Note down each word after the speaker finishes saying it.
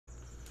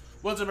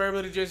What's up,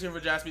 everybody? Jason here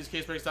for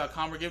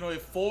JaspysCaseBreaks.com. We're giving away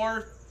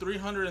 4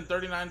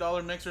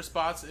 $339 mixer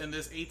spots in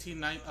this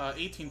 18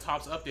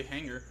 Topps Update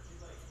hanger.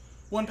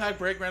 One pack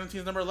break, random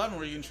teams number 11,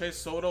 where you can chase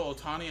Soto,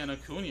 Ohtani, and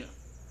Acuna.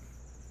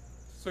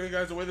 So, okay,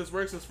 guys, the way this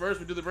works is first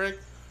we do the break,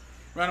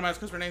 randomize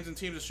customer names and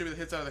teams, distribute the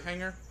hits out of the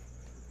hanger.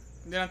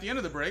 And then at the end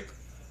of the break,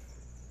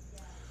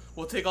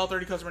 we'll take all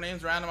 30 customer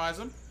names, randomize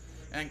them,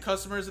 and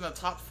customers in the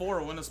top 4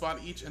 will win a spot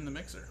each in the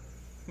mixer.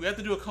 We have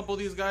to do a couple of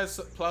these guys,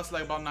 plus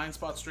like about 9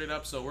 spots straight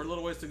up, so we're a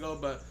little ways to go,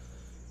 but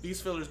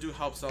these fillers do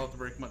help sell out the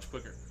break much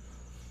quicker.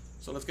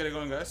 So let's get it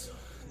going, guys.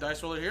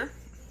 Dice roller here.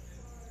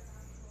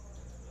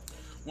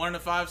 1 into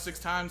 5, 6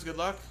 times, good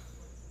luck.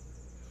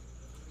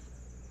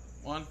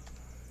 1,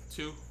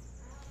 2,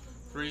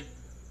 3,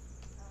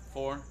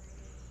 4,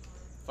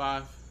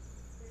 5,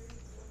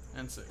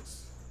 and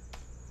 6.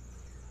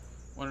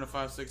 1 into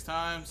 5, 6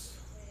 times.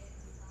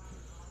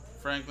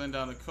 Franklin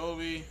down to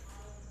Kobe.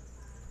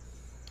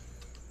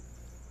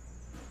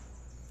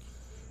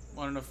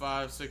 1 into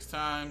 5, 6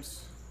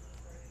 times.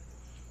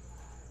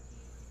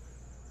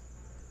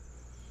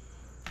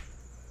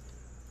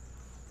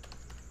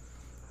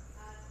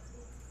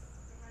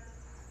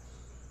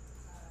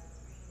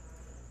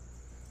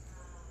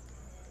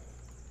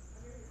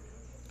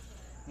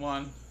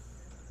 One,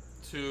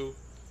 2,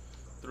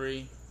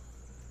 3,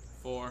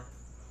 4,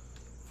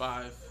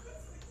 5,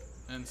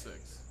 and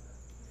 6.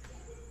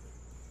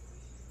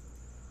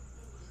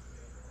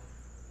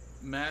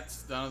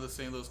 Mets down to the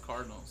St. Louis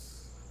Cardinals.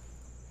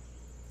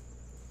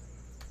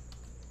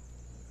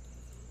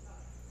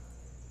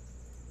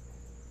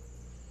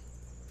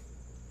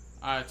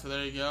 Alright, so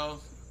there you go.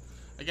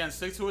 Again,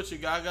 stick to what you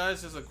got,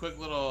 guys. Just a quick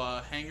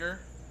little hanger.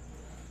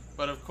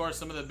 But of course,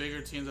 some of the bigger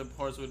teams, of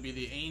course, would be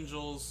the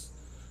Angels,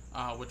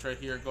 which right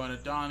here going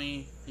to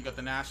Donnie. You got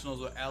the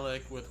Nationals with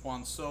Alec, with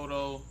Juan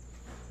Soto.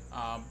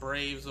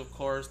 Braves, of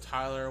course,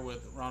 Tyler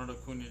with Ronald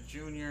Acuna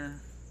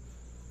Jr.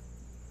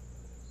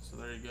 So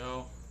there you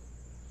go.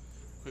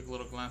 Quick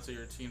little glance at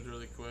your teams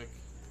really quick.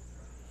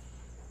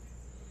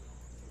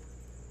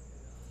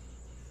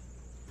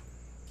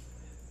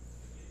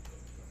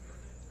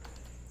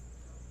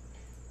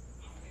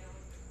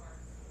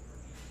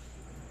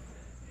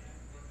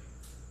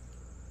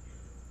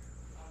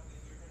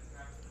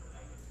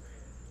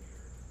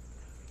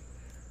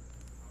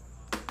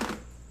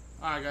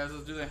 Alright, guys,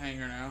 let's do the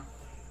hanger now.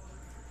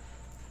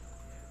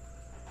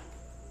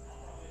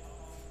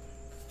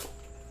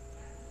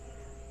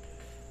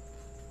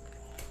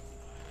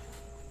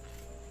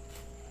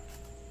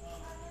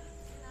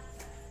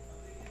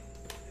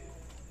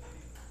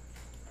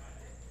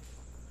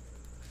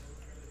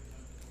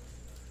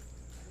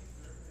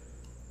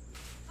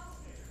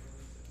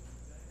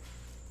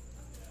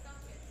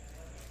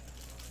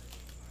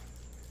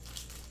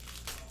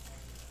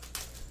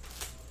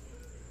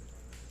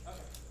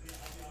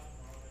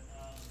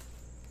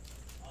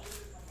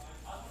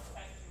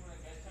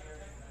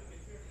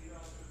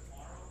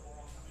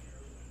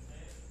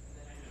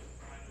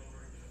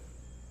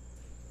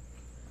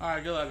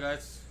 Alright, good luck,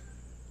 guys.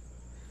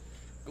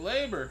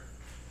 Glaber.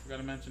 Forgot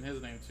to mention his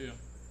name, too.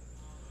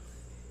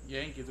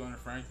 Yankees going to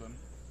Franklin.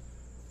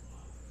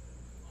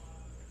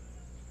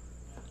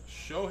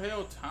 Shohei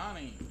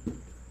Ohtani.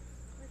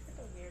 What's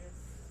the weirdest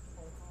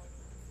phone call?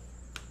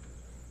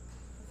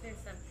 There's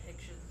some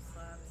pictures of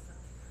slabs. So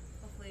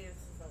hopefully this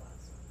is the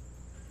last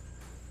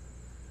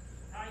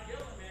one. How you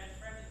doing, man?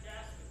 Brandon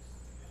Jaspers.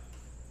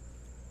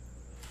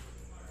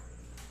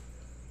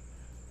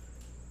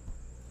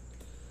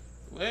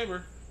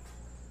 Glaber.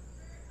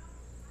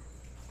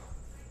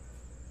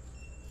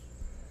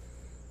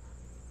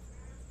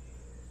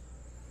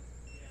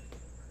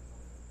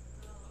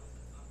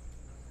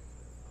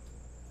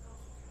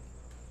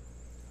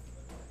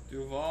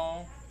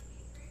 Duval.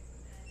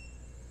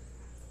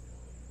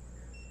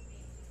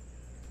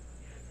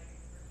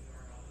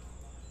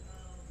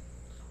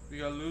 We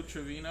got Lou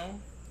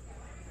Trevino.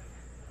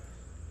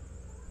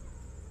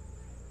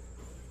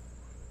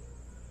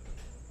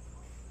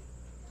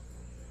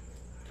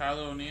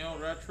 Tyler O'Neill,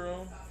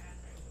 retro.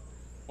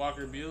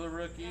 Walker Buehler,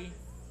 rookie.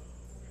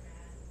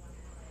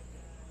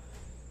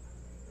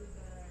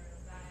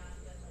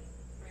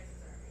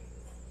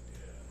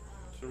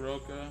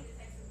 Soroka.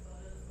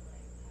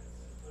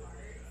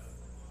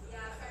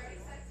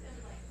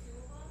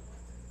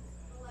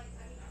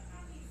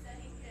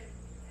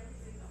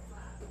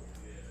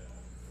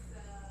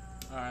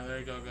 Alright, there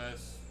you go,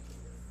 guys.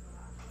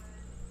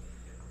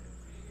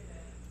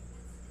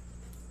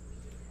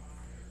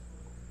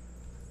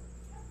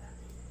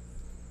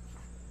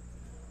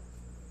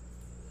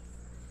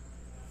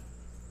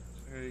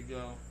 There you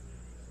go.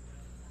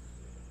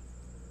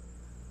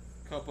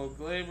 Couple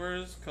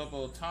Glabers,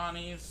 couple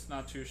Ohtanis,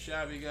 not too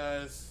shabby,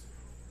 guys.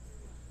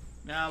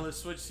 Now let's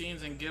switch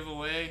scenes and give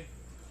away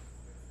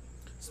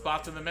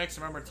spots in the mix.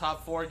 Remember,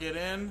 top 4 get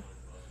in.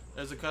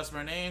 There's the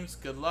customer names.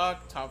 Good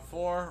luck. Top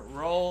 4,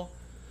 roll.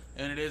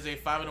 And it is a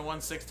 5 and a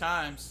 1 6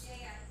 times.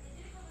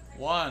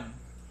 1,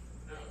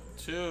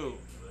 2,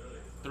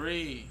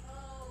 3,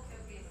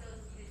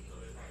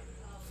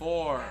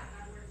 4,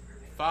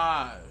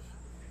 5,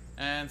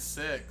 and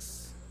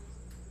 6.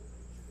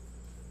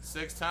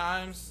 6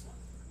 times.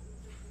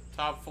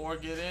 Top 4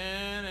 get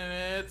in,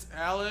 and it's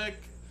Alec,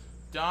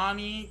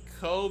 Donnie,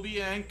 Kobe,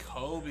 and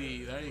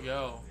Kobe. There you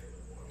go.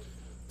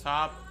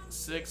 Top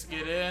 6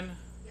 get in.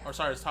 Or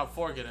sorry, it's top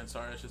 4 get in,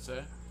 sorry, I should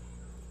say.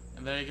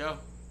 And there you go.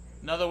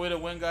 Another way to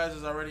win, guys,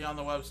 is already on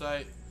the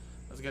website.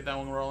 Let's get that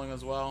one rolling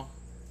as well.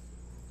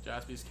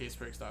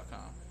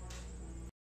 JaspysCaseBreaks.com.